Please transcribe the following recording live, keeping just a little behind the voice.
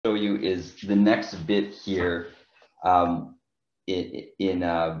show you is the next bit here in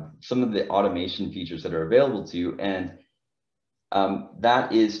some of the automation features that are available to you. And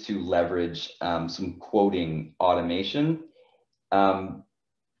that is to leverage some quoting automation.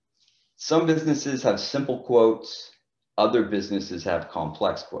 Some businesses have simple quotes, other businesses have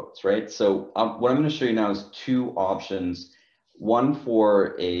complex quotes, right? So what I'm going to show you now is two options, one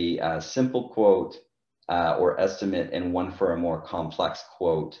for a simple quote or estimate, and one for a more complex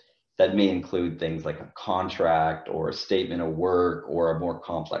quote that may include things like a contract or a statement of work or a more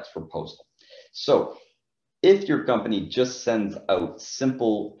complex proposal. So if your company just sends out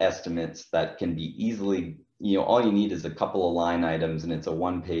simple estimates that can be easily, all you need is a couple of line items and it's a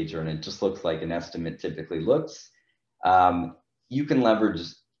one pager and it just looks like an estimate typically looks, you can leverage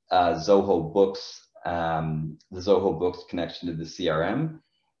Zoho Books, the Zoho Books connection to the CRM.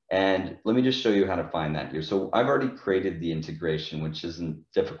 And let me just show you how to find that here. So I've already created the integration, which isn't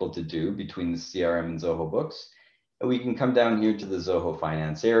difficult to do, between the CRM and Zoho Books. And we can come down here to the Zoho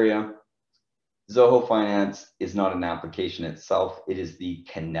Finance area. Zoho Finance is not an application itself. It is the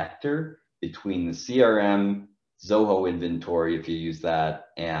connector between the CRM, Zoho Inventory, if you use that,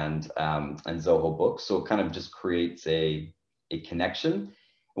 and Zoho Books. So it kind of just creates a connection.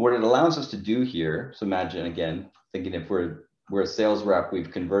 And what it allows us to do here, so imagine again, thinking if we're a sales rep, we've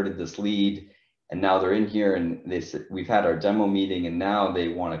converted this lead, and now they're in here and we've had our demo meeting and now they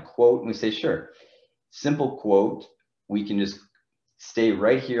want a quote, and we say, sure, simple quote, we can just stay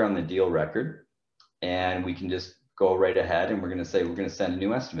right here on the deal record and we can just go right ahead and we're going to say, we're going to send a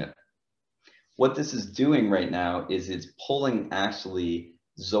new estimate. What this is doing right now is it's pulling actually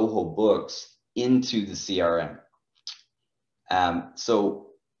Zoho Books into the CRM. So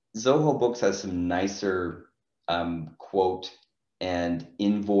Zoho Books has some nicer quote and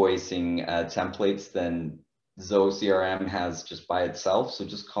invoicing templates than Zoho CRM has just by itself. So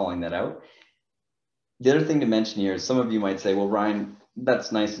just calling that out. The other thing to mention here is some of you might say, well, Ryan,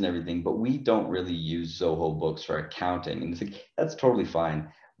 that's nice and everything, but we don't really use Zoho Books for accounting. And it's like, that's totally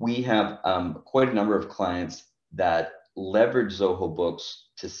fine. We have quite a number of clients that leverage Zoho Books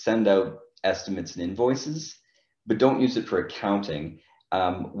to send out estimates and invoices, but don't use it for accounting.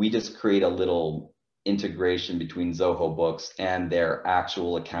 We just create a little integration between Zoho Books and their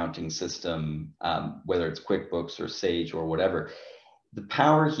actual accounting system, whether it's QuickBooks or Sage or whatever. The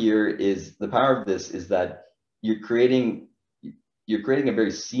power here is, the power of this is that you're creating a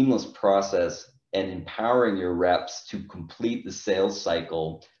very seamless process and empowering your reps to complete the sales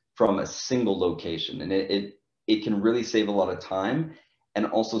cycle from a single location. And it can really save a lot of time and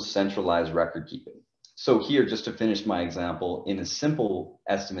also centralize record keeping. So here, just to finish my example, in a simple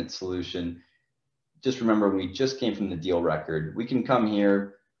estimate solution, just remember we just came from the deal record. We can come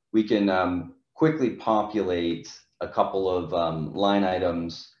here, we can quickly populate a couple of line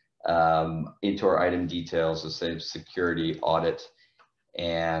items into our item details, so say security audit,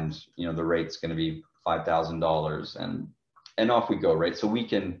 and the rate's going to be $5,000, and off we go, right? So we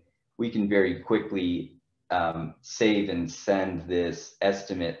can very quickly save and send this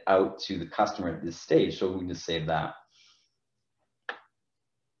estimate out to the customer at this stage. So we can just save that.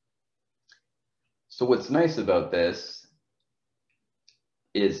 So what's nice about this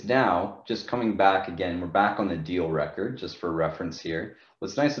is now, just coming back again, we're back on the deal record, just for reference here.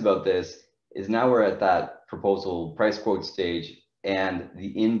 What's nice about this is now we're at that proposal price quote stage, and the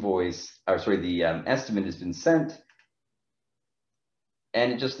invoice, or sorry, the estimate has been sent,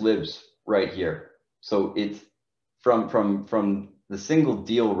 and it just lives right here. So it's from the single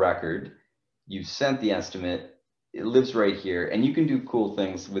deal record, you've sent the estimate, it lives right here. And you can do cool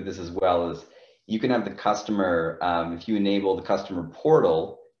things with this as well, as you can have the customer, if you enable the customer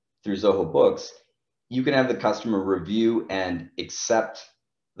portal through Zoho Books, you can have the customer review and accept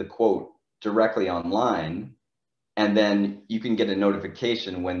the quote directly online. And then you can get a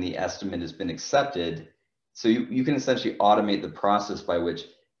notification when the estimate has been accepted. So you can essentially automate the process by which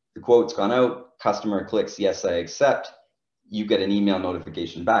the quote's gone out, customer clicks, yes, I accept. You get an email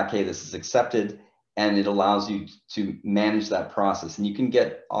notification back, hey, this is accepted. And it allows you to manage that process. And you can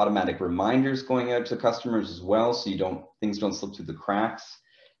get automatic reminders going out to customers as well, so things don't slip through the cracks.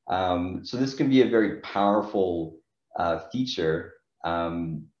 So this can be a very powerful feature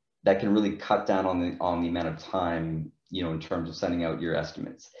that can really cut down on the amount of time, in terms of sending out your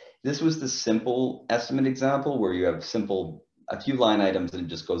estimates. This was the simple estimate example where you have a few line items and it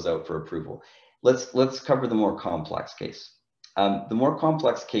just goes out for approval. Let's cover the more complex case. The more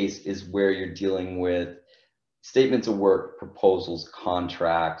complex case is where you're dealing with statements of work, proposals,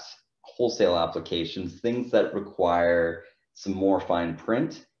 contracts, wholesale applications, things that require some more fine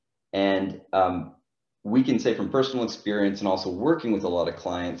print. And we can say from personal experience and also working with a lot of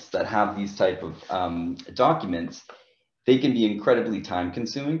clients that have these type of documents, they can be incredibly time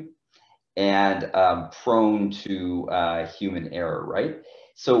consuming and prone to human error, right?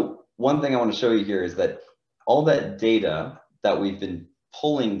 So one thing I want to show you here is that all that data that we've been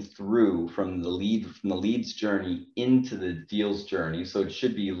pulling through from the leads journey into the deals journey, so it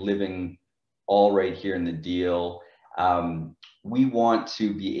should be living all right here in the deal. We want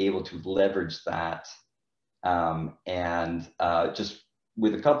to be able to leverage that and just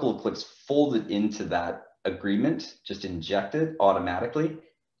with a couple of clicks, fold it into that agreement, just inject it automatically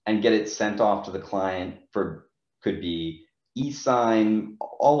and get it sent off to the client for, could be e-sign,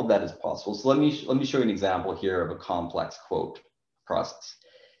 all of that is possible. So let me show you an example here of a complex quote process.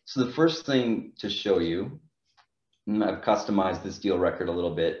 So the first thing to show you, I've customized this deal record a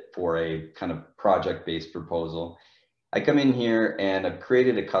little bit for a kind of project-based proposal. I come in here and I've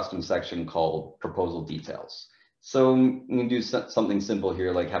created a custom section called proposal details. So we can do something simple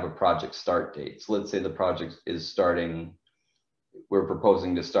here, like have a project start date. So let's say the project is starting, we're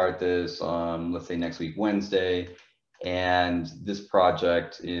proposing to start this on, let's say next week, Wednesday. And this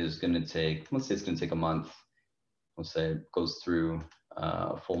project is going to take, let's say it's going to take a month. Let's say it goes through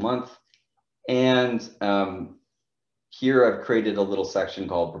a full month. And here I've created a little section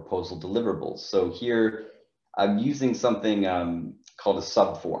called proposal deliverables. So here I'm using something called a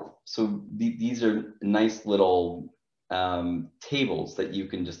subform. So these are nice little tables that you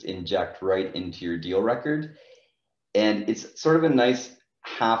can just inject right into your deal record. And it's sort of a nice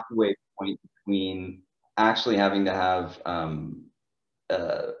halfway point between actually having to have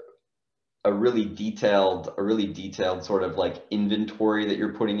a really detailed sort of like inventory that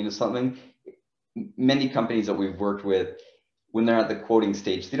you're putting into something. Many companies that we've worked with, when they're at the quoting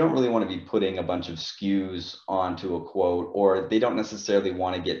stage, they don't really want to be putting a bunch of SKUs onto a quote, or they don't necessarily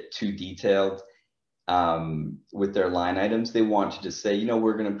want to get too detailed with their line items. They want to just say, you know,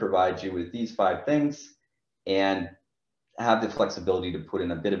 we're going to provide you with these 5 things and have the flexibility to put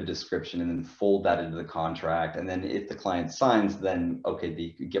in a bit of a description and then fold that into the contract. And then if the client signs, then okay, they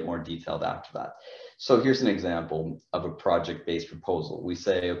could get more detailed after that. So here's an example of a project-based proposal. We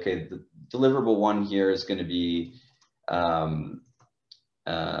say, okay, the deliverable 1 here is going to be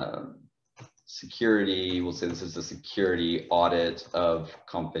security. We'll say this is a security audit of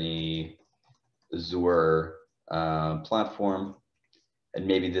company Zoho platform. And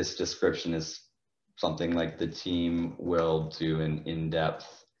maybe this description is something like the team will do an in-depth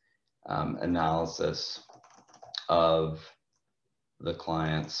analysis of the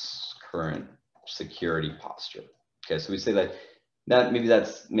client's current security posture. Okay, so we say that maybe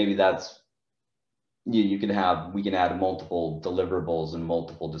that's we can add multiple deliverables and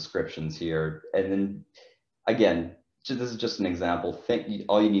multiple descriptions here. And then again, this is just an example.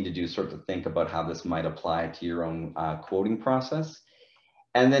 All you need to do is sort of think about how this might apply to your own quoting process.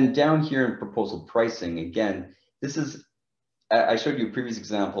 And then down here in proposal pricing, again, this is, I showed you a previous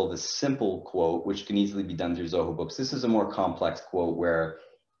example of the simple quote, which can easily be done through Zoho Books. This is a more complex quote where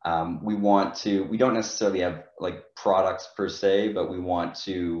we don't necessarily have like products per se, but we want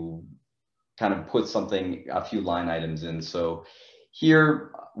to kind of put a few line items in. So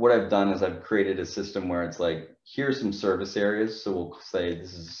here, what I've done is I've created a system where it's like, here's some service areas. So we'll say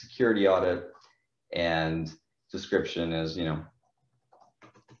this is a security audit and description is, you know,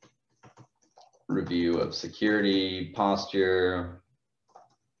 review of security posture,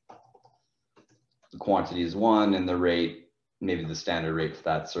 the quantity is 1 and the rate, maybe the standard rate for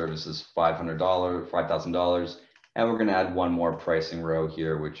that service is $5,000, and we're going to add 1 more pricing row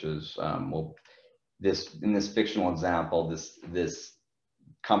here, which is in this fictional example, this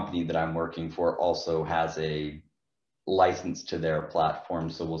company that I'm working for also has a license to their platform,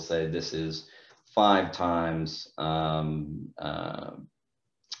 so we'll say this is 5 times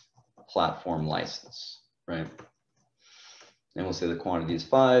platform license, right? And we'll say the quantity is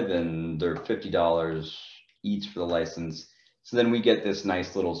 5 and they're $50 each for the license. So then we get this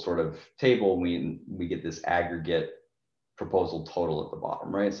nice little sort of table. We get this aggregate proposal total at the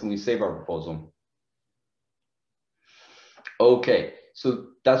bottom, right? So we save our proposal. Okay, so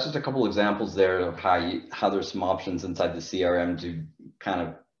that's just a couple examples there of how there's some options inside the CRM to kind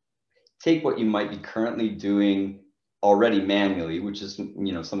of take what you might be currently doing already manually, which is,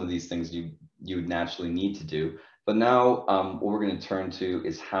 you know, some of these things you would naturally need to do. But now what we're going to turn to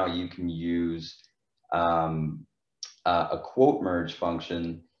is how you can use a quote merge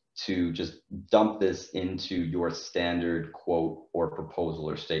function to just dump this into your standard quote or proposal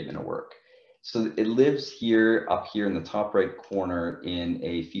or statement of work. So it lives here, up here in the top right corner in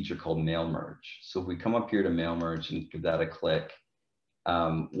a feature called mail merge. So if we come up here to mail merge and give that a click,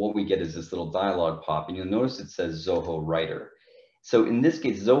 what we get is this little dialog pop, and you'll notice it says Zoho Writer. So in this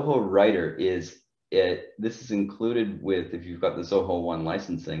case, Zoho Writer this is included with, if you've got the Zoho One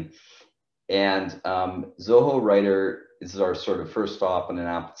licensing, and Zoho Writer is our sort of first stop on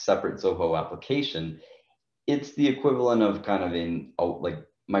an separate Zoho application. It's the equivalent of kind of like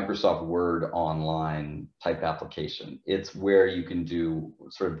Microsoft Word online type application. It's where you can do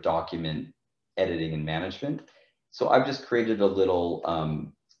sort of document editing and management. So I've just created a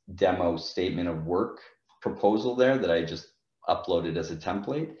little demo statement of work proposal there that I just uploaded as a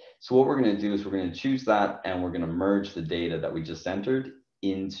template. So what we're going to do is we're going to choose that, and we're going to merge the data that we just entered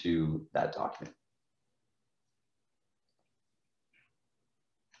into that document.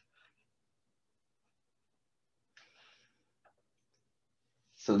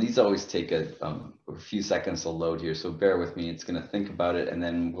 So these always take a few seconds to load here, so bear with me. It's going to think about it, and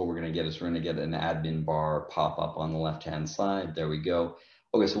then what we're going to get is we're going to get an admin bar pop up on the left-hand side. There we go.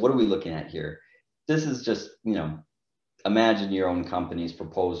 Okay, so what are we looking at here? This is just, imagine your own company's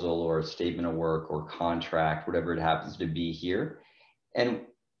proposal or statement of work or contract, whatever it happens to be here. And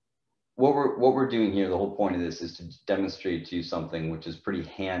what we're doing here, the whole point of this is to demonstrate to you something which is pretty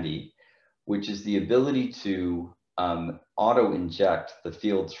handy, which is the ability to auto inject the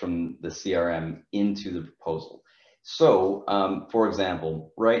fields from the CRM into the proposal. So for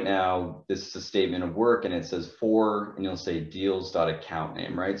example, right now, this is a statement of work, and it says and you'll say deals.account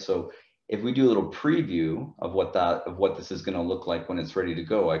name, right? So if we do a little preview of what this is going to look like when it's ready to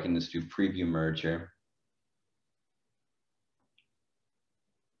go, I can just do preview merge here.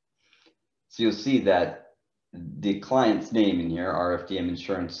 So you'll see that the client's name in here, RFDM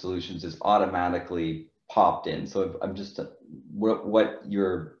Insurance Solutions, is automatically popped in. So I'm just, what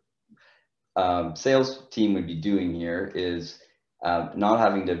your sales team would be doing here is not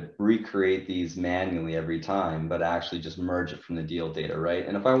having to recreate these manually every time, but actually just merge it from the deal data, right?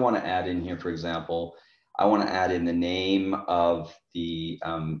 And if I want to add in here, for example, I want to add in the name of the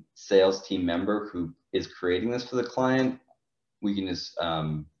sales team member who is creating this for the client. We can just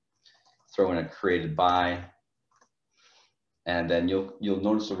throw in a created by, and then you'll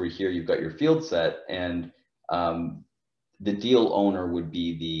notice over here you've got your field set, and the deal owner would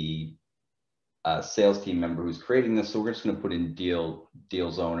be the sales team member who's creating this. So we're just going to put in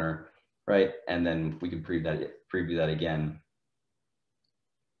deals owner, right? And then we can preview that again.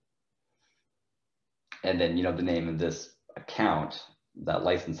 And then, the name of this account, that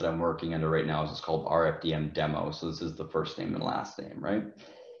license that I'm working under right now, is just called RFDM demo. So this is the first name and last name, right?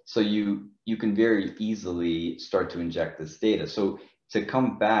 So you can very easily start to inject this data. So to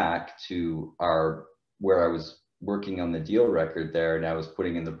come back to where I was working on the deal record there, and I was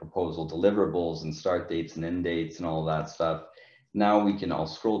putting in the proposal deliverables and start dates and end dates and all that stuff. Now I'll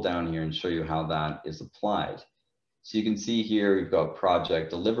scroll down here and show you how that is applied. So you can see here, we've got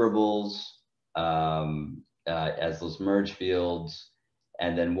project deliverables as those merge fields.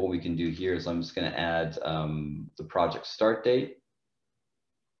 And then what we can do here is I'm just going to add the project start date.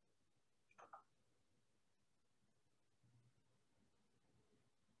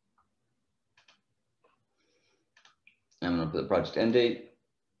 I'm going to put the project end date,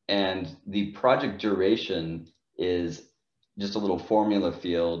 and the project duration is just a little formula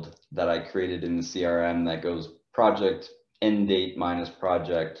field that I created in the CRM that goes project end date minus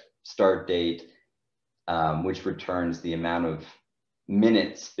project start date, which returns the amount of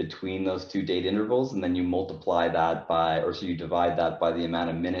minutes between those two date intervals. And then you multiply that so you divide that by the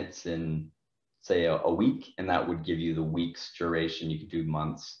amount of minutes in, say, a week, and that would give you the week's duration. You could do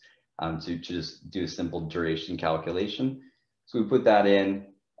months. To just do a simple duration calculation. So we put that in,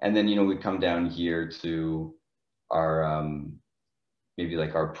 and then, we come down here to our, maybe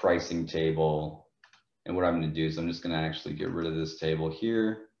like our pricing table. And what I'm going to do is I'm just going to actually get rid of this table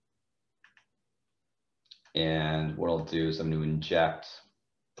here. And what I'll do is I'm going to inject,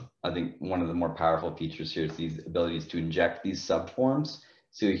 I think one of the more powerful features here is these abilities to inject these subforms.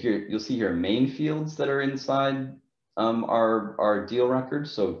 So here, you'll see here main fields that are inside our deal record.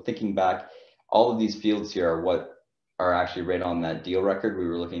 So thinking back, all of these fields here are what are actually right on that deal record we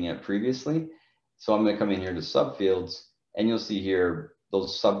were looking at previously. So I'm going to come in here to subfields, and you'll see here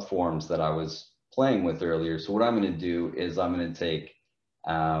those subforms that I was playing with earlier. So what I'm going to do is I'm going to take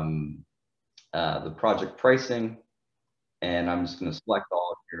the project pricing, and I'm just going to select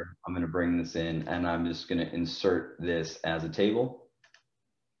all here. I'm going to bring this in, and I'm just going to insert this as a table.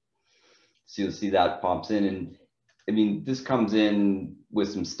 So you'll see that pops in, and I mean, this comes in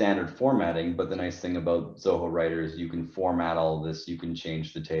with some standard formatting, but the nice thing about Zoho Writer is you can format all of this. You can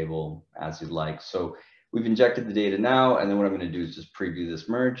change the table as you'd like. So we've injected the data now, and then what I'm going to do is just preview this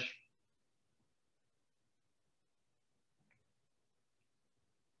merge.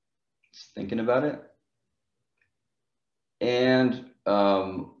 thinking about it. And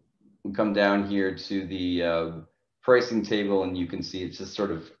we come down here to the pricing table, and you can see it's just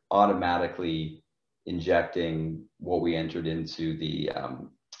sort of automatically injecting what we entered into the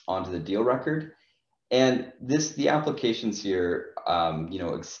onto the deal record. And the applications here,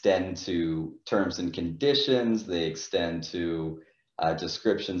 extend to terms and conditions. They extend to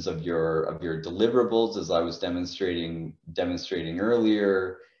descriptions of your deliverables, as I was demonstrating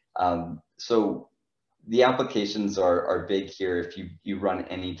earlier. So the applications are big here if you run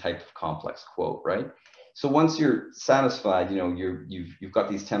any type of complex quote, right? So once you're satisfied, you've got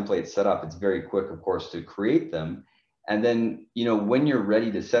these templates set up. It's very quick, of course, to create them. And then, when you're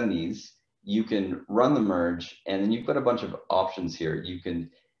ready to send these, you can run the merge, and then you've got a bunch of options here. You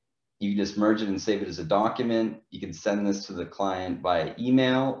can just merge it and save it as a document. You can send this to the client via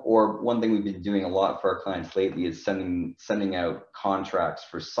email, or one thing we've been doing a lot for our clients lately is sending out contracts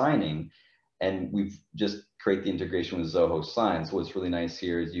for signing. And we've just create the integration with Zoho Sign. So what's really nice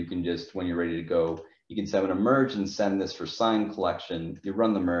here is you can just, when you're ready to go, you can send a merge and send this for sign collection. You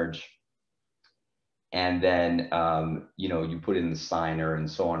run the merge, and then you put in the signer and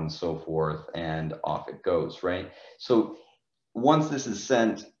so on and so forth, and off it goes, right? So once this is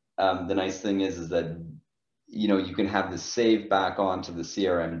sent, the nice thing is that you can have this saved back onto the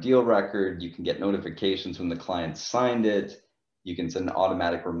CRM deal record. You can get notifications when the client signed it. You can send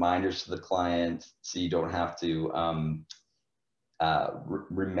automatic reminders to the client, so you don't have to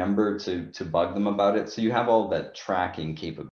remember to bug them about it. So you have all that tracking capability.